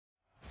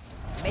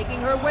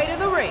making her way to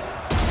the ring,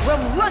 from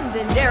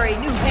Londonderry,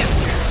 New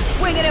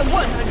Hampshire, weighing in at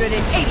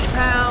 180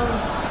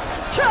 pounds,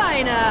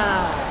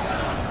 Chyna!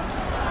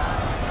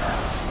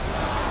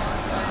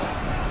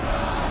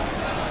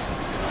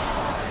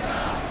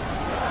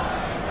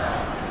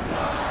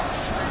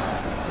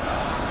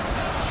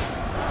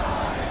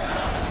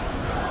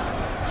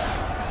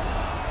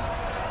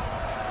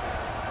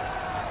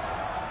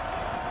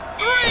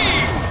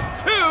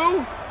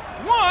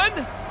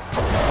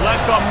 Let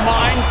the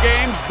mind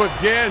games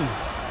begin.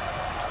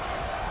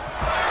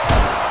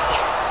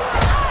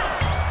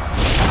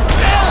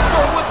 Nails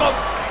her with a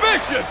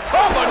vicious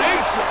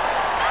combination.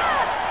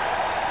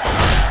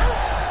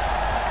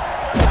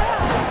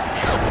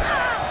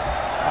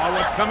 Oh,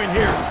 what's coming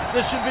here?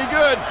 This should be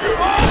good.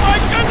 Oh my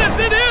goodness,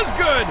 it is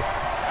good!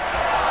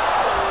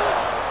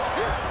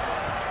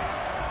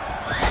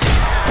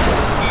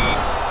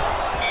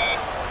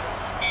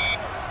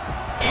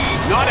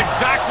 Not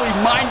exactly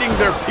minding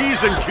their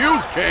P's and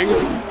Q's, King. Oh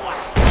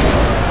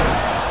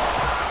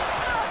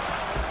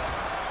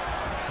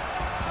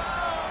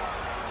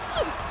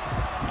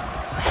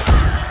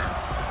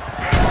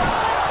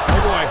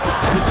boy,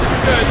 this should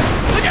be good.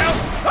 Look out!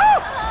 Oh,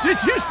 did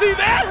you see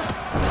that?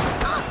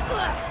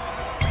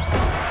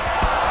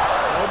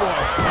 Oh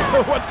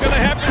boy, what's gonna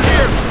happen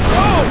here?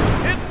 Oh,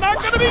 it's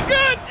not gonna be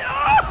good!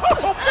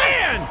 Oh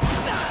man!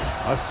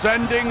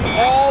 Ascending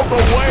all the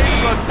way to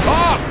the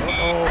top.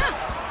 Uh-oh.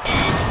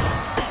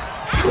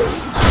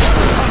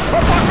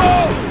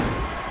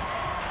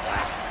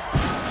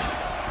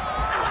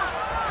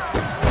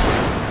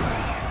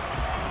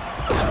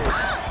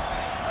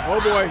 Oh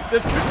boy,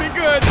 this could be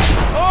good.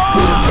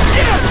 Oh,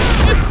 yes!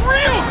 It's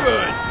real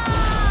good!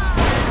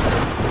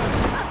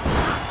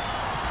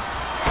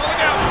 Look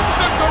out!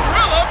 The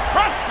Gorilla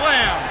Press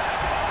Slam!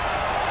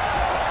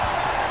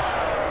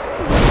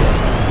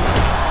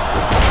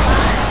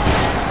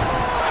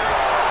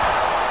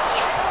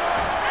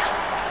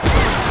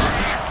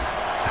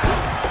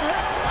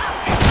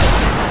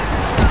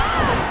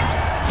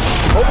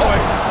 Oh boy!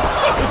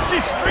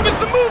 She's stringing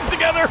some moves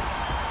together!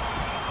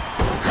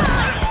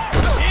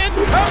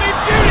 Incoming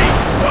beauty!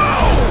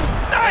 Whoa!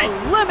 Nice!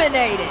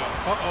 Eliminated!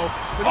 Uh-oh.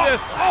 Look at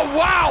this. Oh,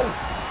 wow!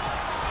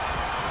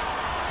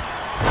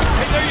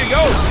 Hey, there you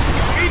go!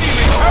 Speedy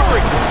recovery!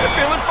 They're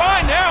feeling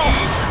fine now!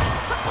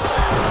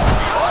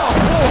 Oh,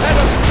 full head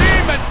of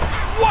steam and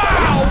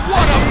wow!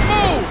 What a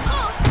move!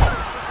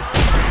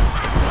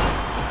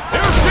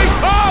 Here she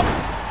comes!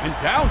 And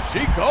down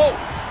she goes.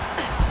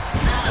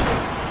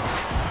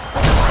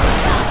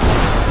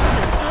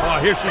 Oh,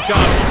 here she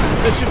comes.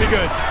 This should be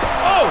good.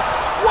 Oh,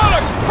 what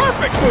a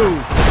perfect move!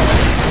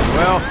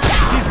 Well,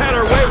 she's had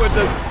her way with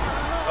the...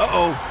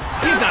 Uh-oh,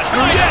 she's not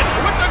through yet!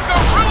 With the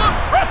Gorilla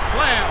Press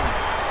Slam!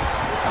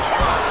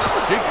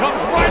 She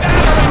comes right at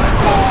her and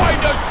boy,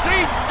 does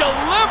she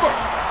deliver!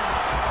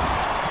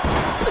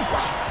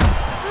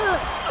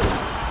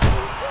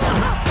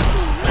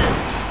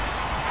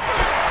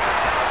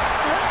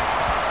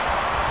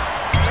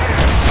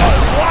 Oh,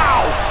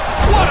 wow!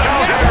 What a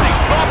nasty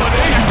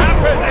combination!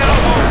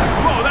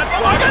 Oh, that's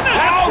blocked.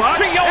 How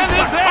she owns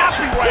the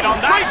copyright on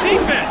that great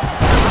defense!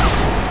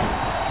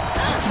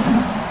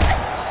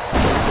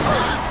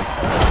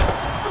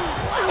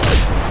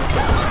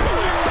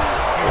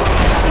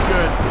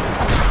 Good.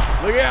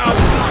 Look out!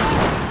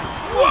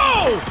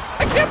 Whoa!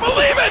 I can't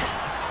believe it!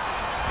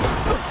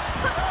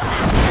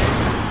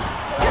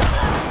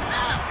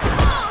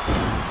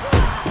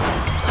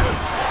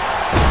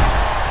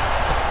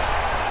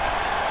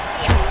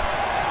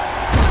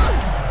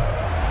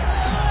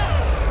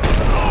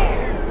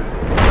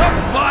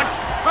 Blocked!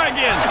 Try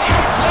again!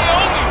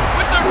 Naomi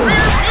with the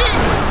rear view!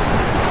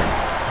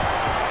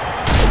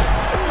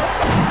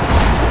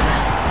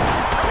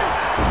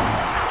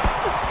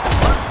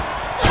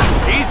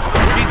 She's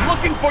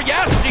looking for,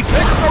 yes, she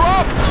picks her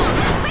up!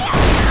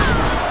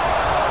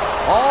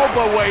 All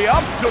the way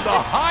up to the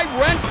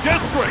high-rent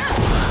district!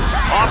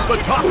 Off the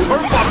top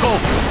turnbuckle!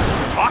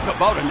 Talk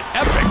about an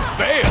epic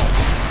fail!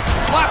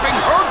 Flapping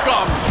her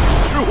gums!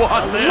 Chew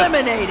on this!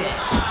 Eliminated!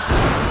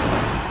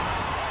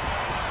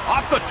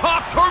 Off the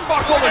top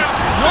turnbuckle and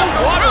no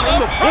water in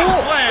the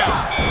pool! Slam!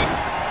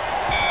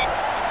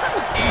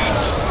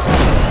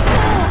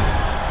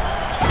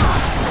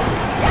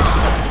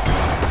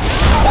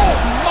 Oh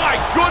my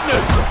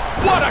goodness!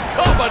 What a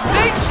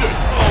combination!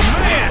 Oh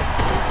man!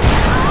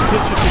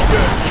 This should be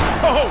good.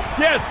 Oh,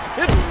 yes!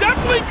 It's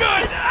definitely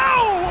good!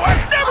 Ow!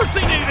 I've never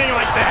seen anything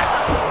like that!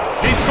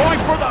 She's going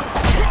for the...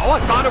 Oh,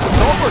 I thought it was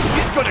over.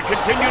 She's going to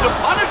continue to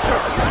punish her.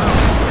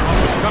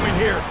 Coming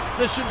here.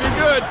 This should be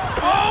good.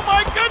 Oh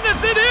my goodness,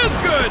 it is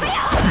good!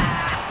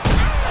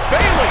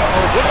 Bailey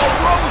with a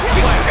rose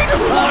slam. She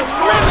just launched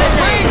her in the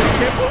ring. I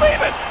can't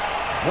believe it!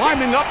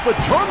 Climbing up the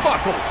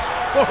turnbuckles.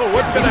 Whoa,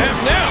 what's gonna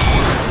happen now?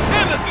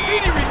 And the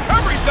speedy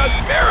recovery does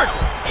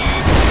miracles!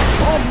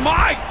 Oh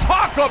my,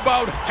 talk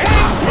about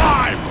hang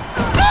time!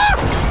 Ah!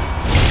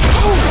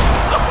 Oh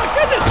my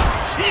goodness!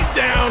 She's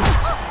down!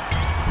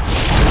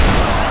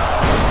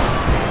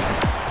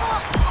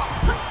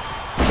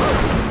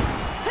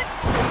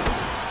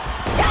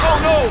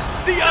 Oh,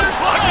 the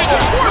unclockable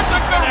force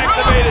has been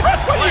activated. What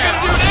are you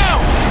gonna do now?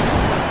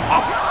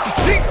 Oh,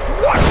 she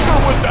crushed her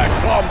with that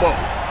combo.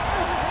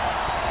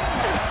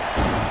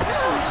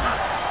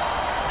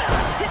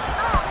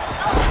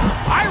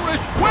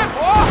 Irish whip.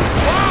 Oh,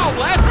 wow,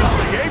 that's on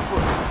the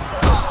apron.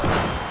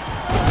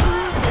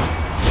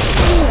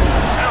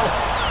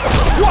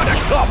 What a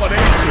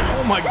combination!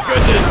 Oh my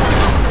goodness!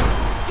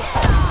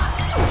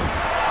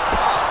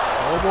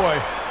 Oh boy,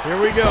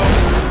 here we go.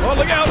 Oh,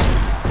 look out!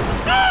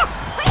 Ah!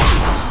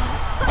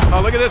 Oh,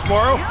 look at this,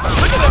 Morrow.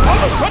 Look at them,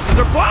 all those punches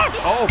are blocked!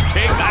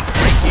 Okay, that's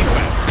great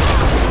defense.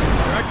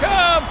 Here I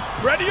come,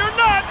 ready or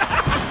not!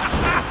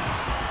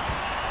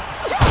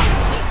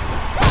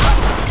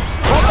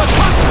 From the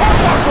top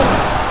turnbuckle,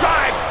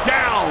 dives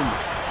down!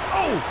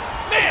 Oh,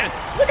 man,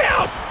 look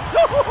out!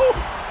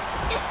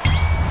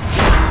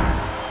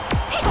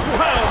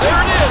 Wow,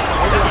 there it is!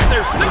 That's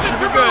their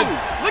signature move!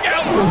 Look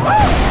out!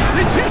 Oh,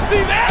 did you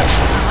see that?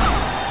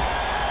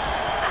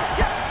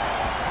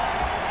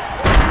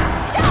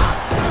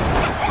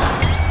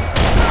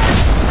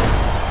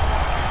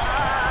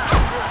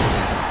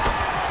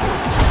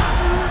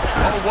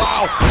 Oh,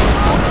 wow!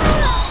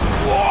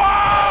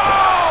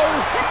 Wow!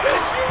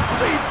 Did you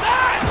see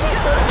that?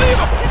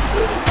 Unbelievable!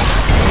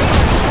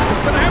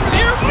 What's gonna happen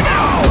here? Look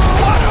out!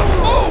 What a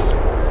move!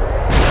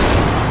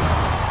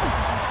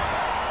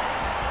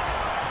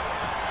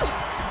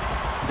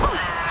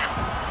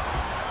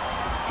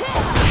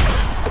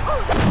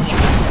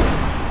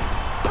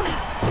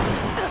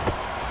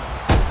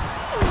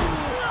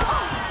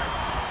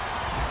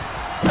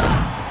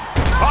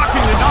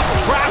 Talking enough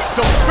trash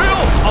to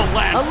fill a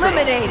landfill.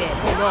 Eliminated.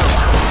 Oh no!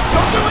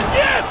 Don't do it!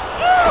 Yes!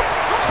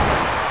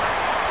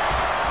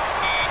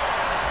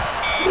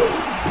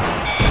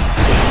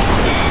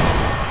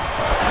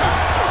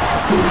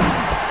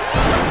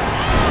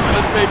 Well,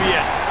 this may be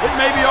it. It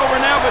may be over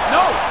now, but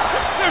no!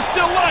 There's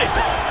still life!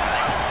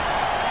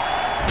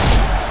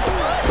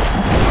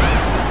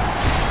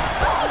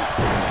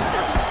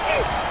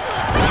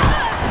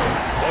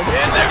 Oh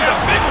man, they got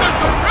a big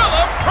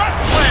gorilla press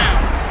slam!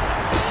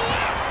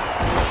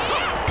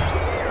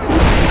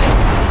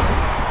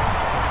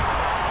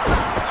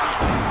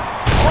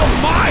 Oh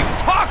my,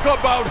 talk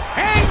about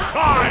hang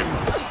time!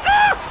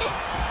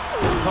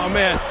 Oh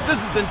man, this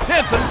is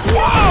intense and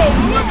whoa!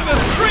 Look at the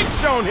strength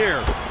shown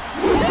here!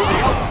 To the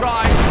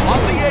outside, on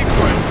the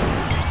apron.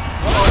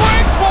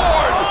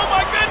 Springboard! Oh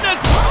my goodness!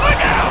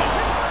 Look out!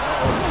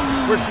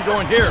 Where's she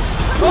going here?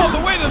 Oh, the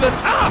way to the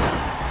top!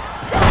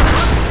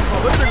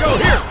 Oh, look at her go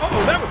here!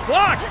 Uh-oh, that was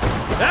blocked!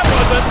 That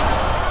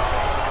wasn't!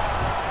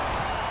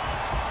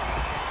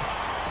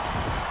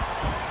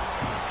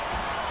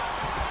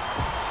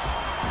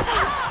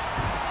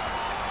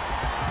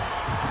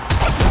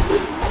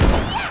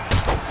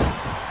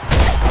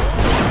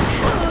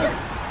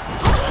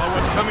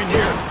 Coming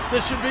here.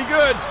 This should be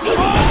good.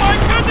 Oh my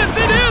goodness,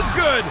 it is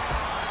good!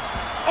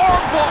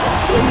 Armbar!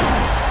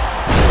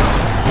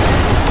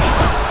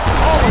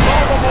 Oh, with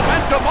all the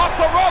momentum off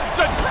the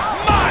ropes, and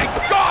my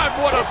God,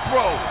 what a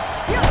throw!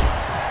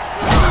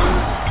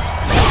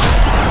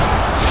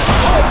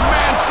 Oh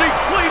man, she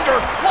cleaned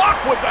her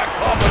clock with that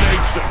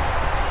combination!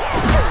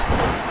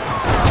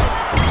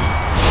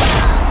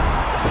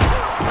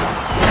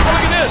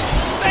 Look at this!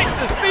 Thanks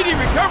to speedy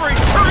recovery,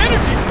 her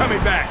energy's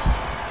coming back!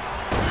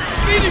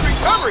 Speedy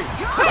recovery!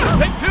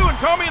 Take two and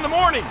call me in the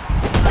morning!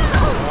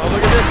 Oh,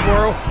 look at this,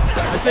 Morrow.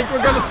 I think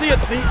we're gonna see it.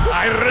 The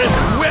Irish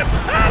whip!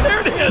 Ah,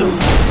 there it is!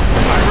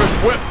 Irish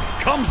whip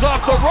comes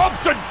off the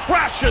ropes and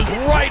crashes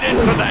right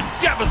into that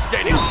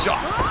devastating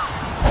shot!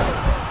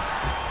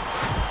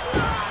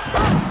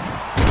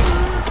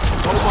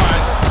 Oh my,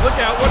 look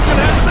out, what's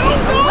gonna happen? Oh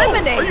no!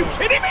 Eliminated. Are you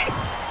kidding me?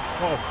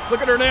 Oh, look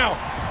at her now.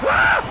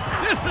 Ah,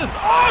 this is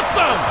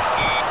awesome!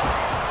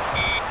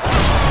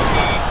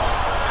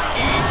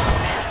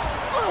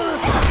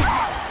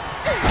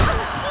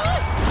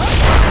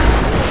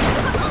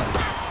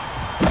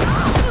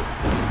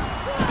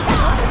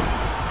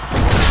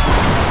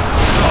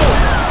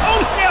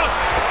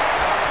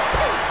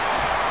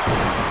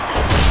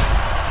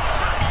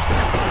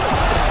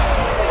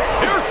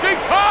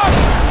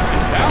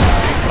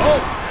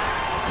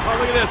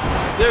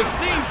 They're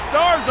seeing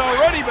stars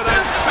already, but I'm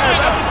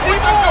about to see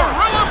more.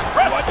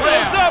 What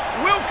goes up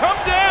will come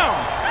down.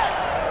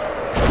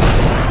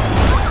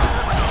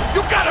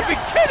 You gotta be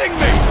kidding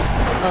me!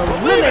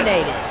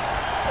 Eliminated.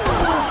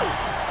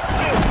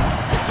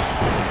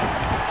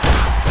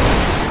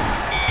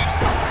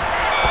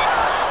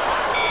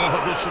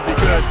 Oh, this should be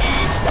good.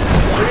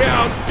 Look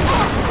out.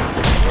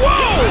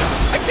 Whoa!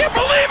 I can't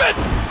believe it!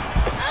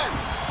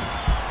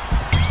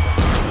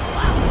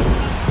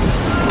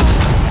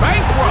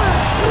 Bankrupt!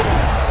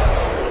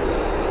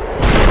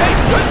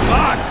 Good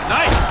block.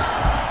 Nice.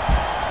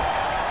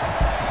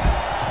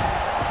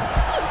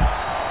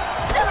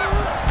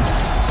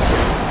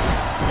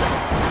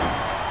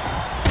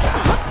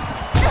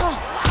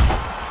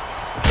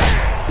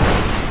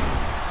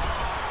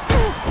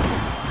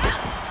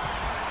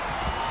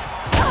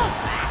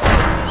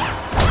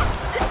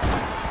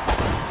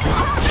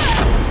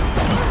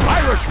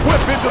 Irish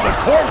whip into the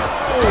corner.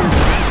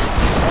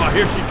 Oh,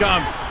 here she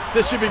comes.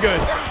 This should be good.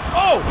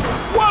 Oh,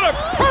 what a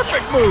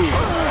perfect move!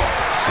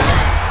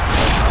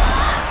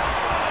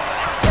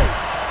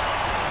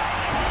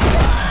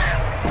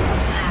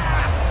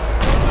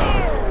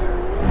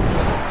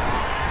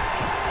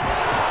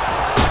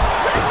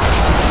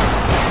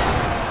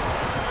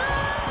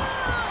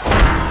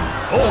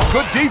 Oh,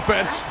 good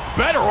defense,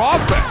 better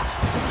offense.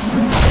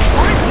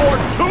 Springboard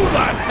to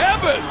the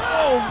heavens.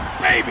 Oh,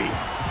 baby!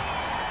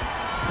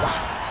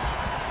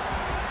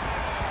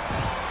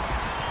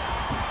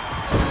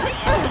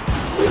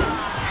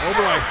 Oh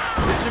boy,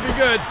 this should be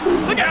good.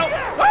 Look out!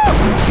 Oh,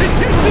 did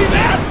you see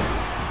that?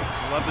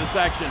 I love this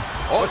action.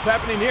 Oh, what's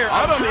happening here?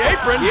 Out on the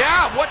apron.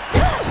 Yeah, what?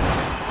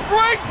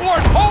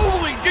 Springboard,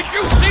 holy, did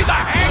you see the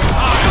hang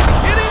time? Are you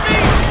kidding me?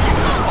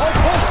 Oh,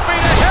 full speed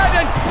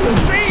ahead, and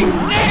she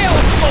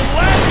nails the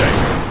landing.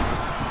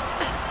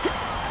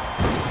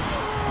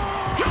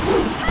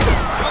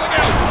 Look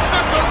out, the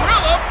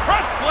Gorilla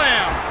Press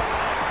Slam!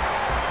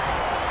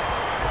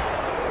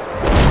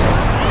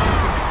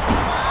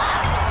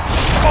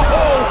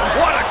 Oh,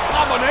 what a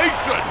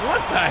combination!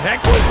 What the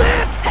heck was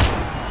that?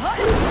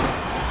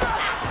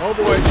 Oh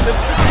boy, this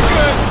could be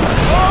good.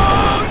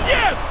 Oh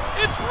yes,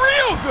 it's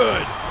real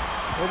good.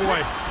 Oh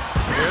boy,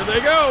 here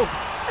they go.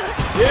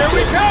 Here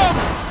we come.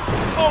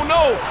 Oh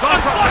no,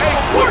 Sasha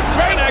Banks force has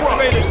been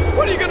activated.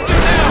 What are you gonna do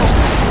now?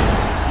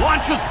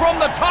 Launches from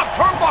the top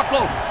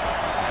turnbuckle.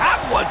 That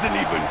wasn't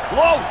even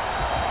close.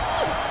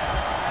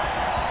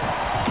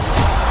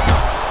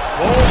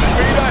 Full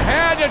speed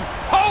ahead, and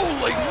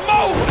holy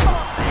moly!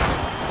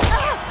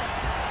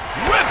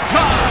 Whip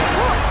time!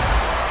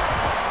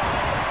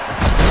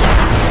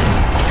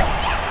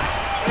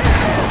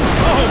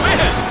 Oh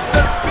man,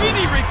 the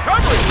speedy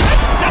recovery.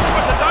 That's just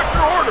what the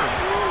doctor ordered.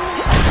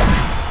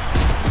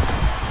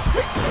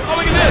 Oh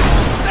look at this.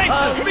 Thanks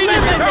to speedy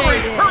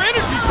recovery, her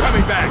energy's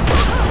coming back.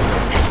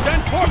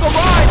 Sent for the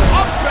ride,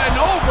 up and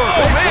over.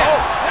 Oh man,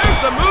 there's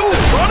the move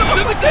that brought him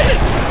to the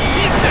finish.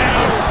 He's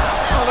down.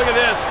 Oh look at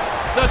this.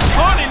 The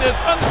taunting is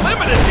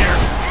unlimited here.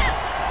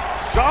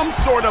 Some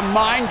sort of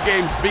mind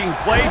games being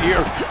played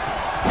here.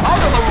 Out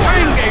of the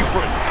ring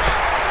apron.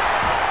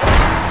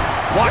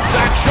 Watch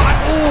that shot.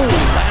 Ooh,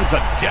 lands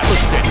a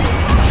devastating.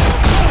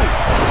 Oh,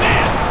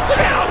 man, look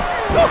out.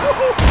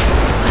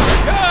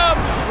 Come,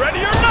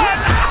 ready or not.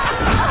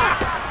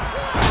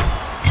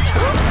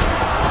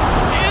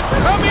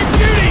 Incoming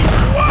beauty.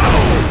 Whoa,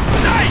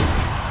 nice.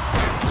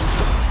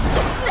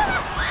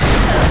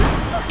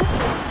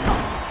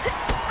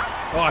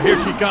 Oh, here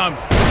she comes.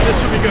 This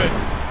should be good.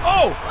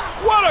 Oh,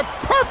 what a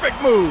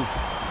perfect move!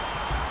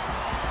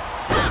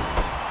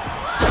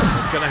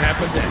 What's gonna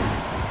happen next?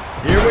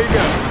 Here we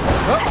go.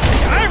 Oh,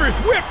 Irish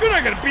whip! You're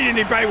not gonna beat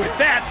anybody with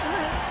that!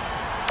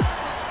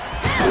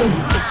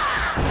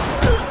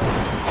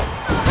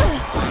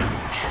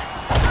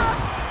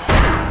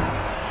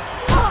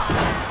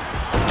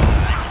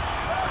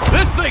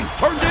 This thing's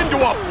turned into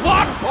a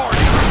block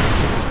party!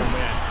 Oh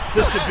man,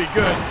 this should be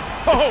good.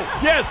 Oh,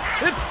 yes,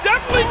 it's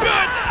definitely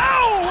good!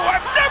 Ow!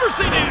 I've never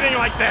seen anything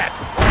like that!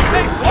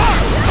 Hey, block!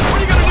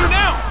 What are you gonna do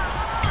now?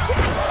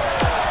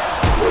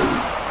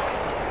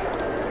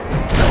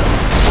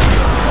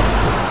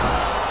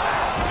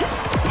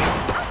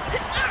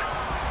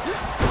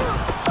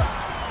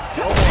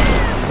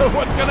 Oh,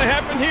 what's gonna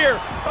happen here?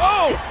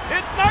 Oh,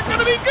 it's not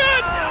gonna be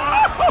good!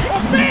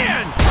 Oh,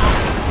 man!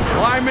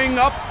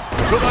 Climbing up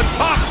to the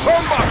top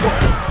turnbuckle.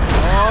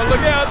 Oh,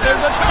 look out,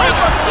 there's a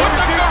turnbuckle in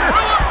the future!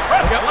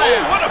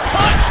 Oh, what a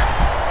punch!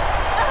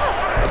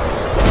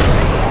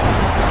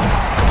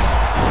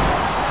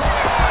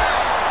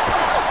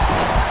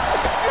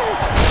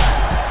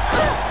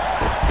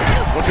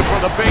 Looking for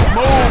the big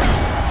move.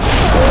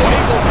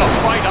 Able to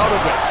fight out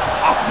of it.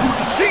 Oh,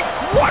 she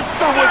crushed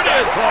her with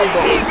that combo.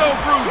 Ego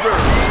bruiser.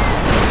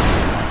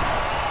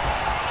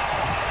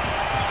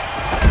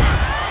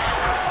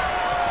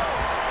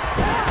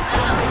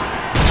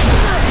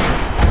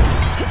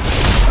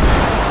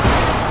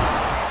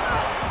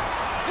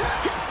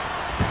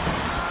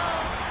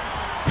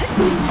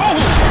 Oh,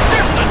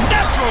 there's the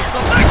natural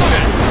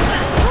selection.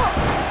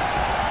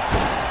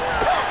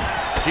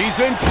 She's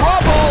in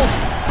trouble.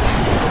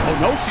 Oh,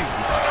 no, she's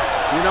not.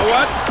 You know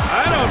what?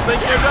 I don't think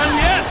you're done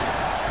yet.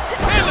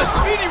 And the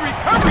speedy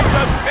recovery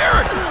does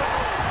miracles.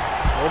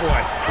 Oh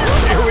boy.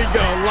 Here we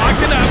go. Lock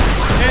it up.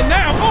 And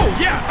now, oh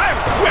yeah,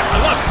 Irish whip. I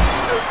love it.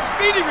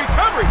 Speedy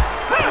recovery.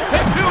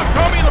 Take two and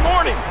call me in the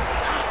morning.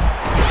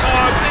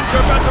 Oh, things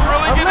are about to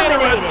really get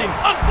interesting.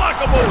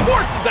 Unblockable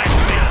forces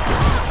activated.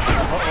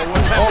 Uh-oh,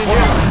 what's happening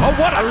here? Oh,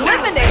 what a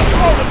Eliminated.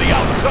 throw to the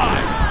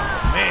outside.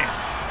 Man.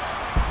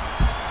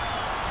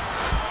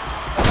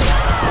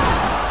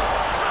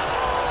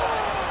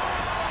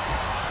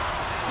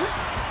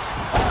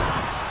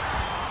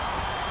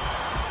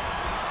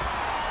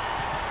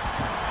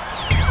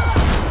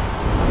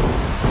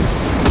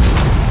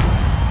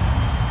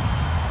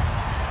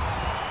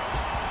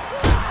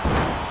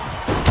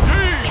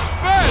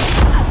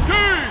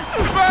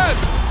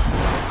 Defense!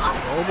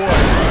 Oh boy.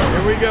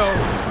 Here we go.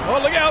 Oh,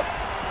 look out.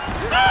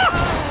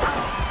 Ah!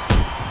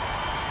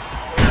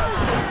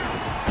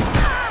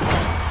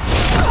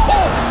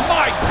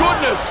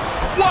 goodness!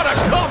 What a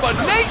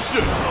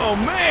combination! Oh,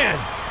 man!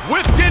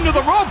 Whipped into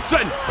the ropes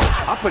and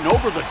up and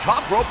over the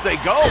top rope they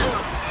go.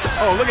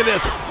 Oh, look at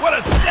this. What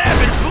a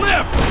savage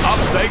lift!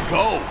 Up they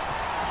go.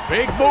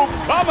 Big move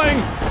coming.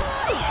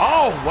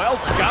 Oh, well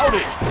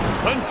scouted.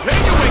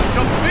 Continuing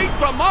to beat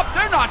them up.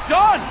 They're not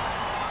done.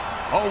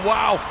 Oh,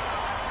 wow.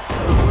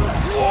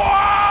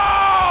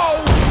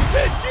 Wow!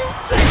 Did you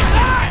see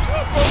that?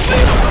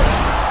 Unbelievable!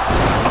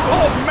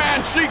 Oh,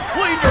 man, she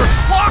cleaned her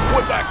clock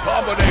with that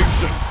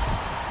combination.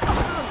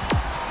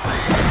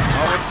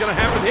 Oh, what's gonna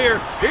happen here?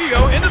 Here you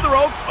go, into the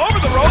ropes, over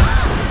the ropes.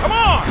 Come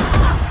on!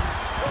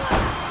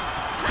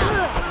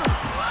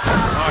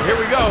 Oh, here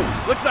we go.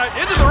 Looks like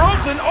into the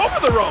ropes and over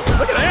the ropes.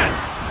 Look at that.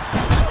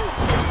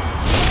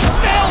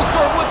 Nails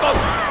her with a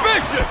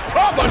vicious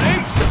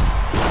combination.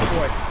 Oh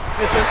boy,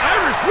 it's an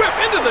Irish whip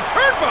into the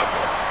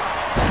turnbuckle.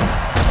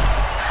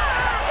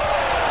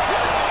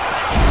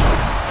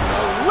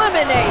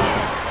 Eliminated.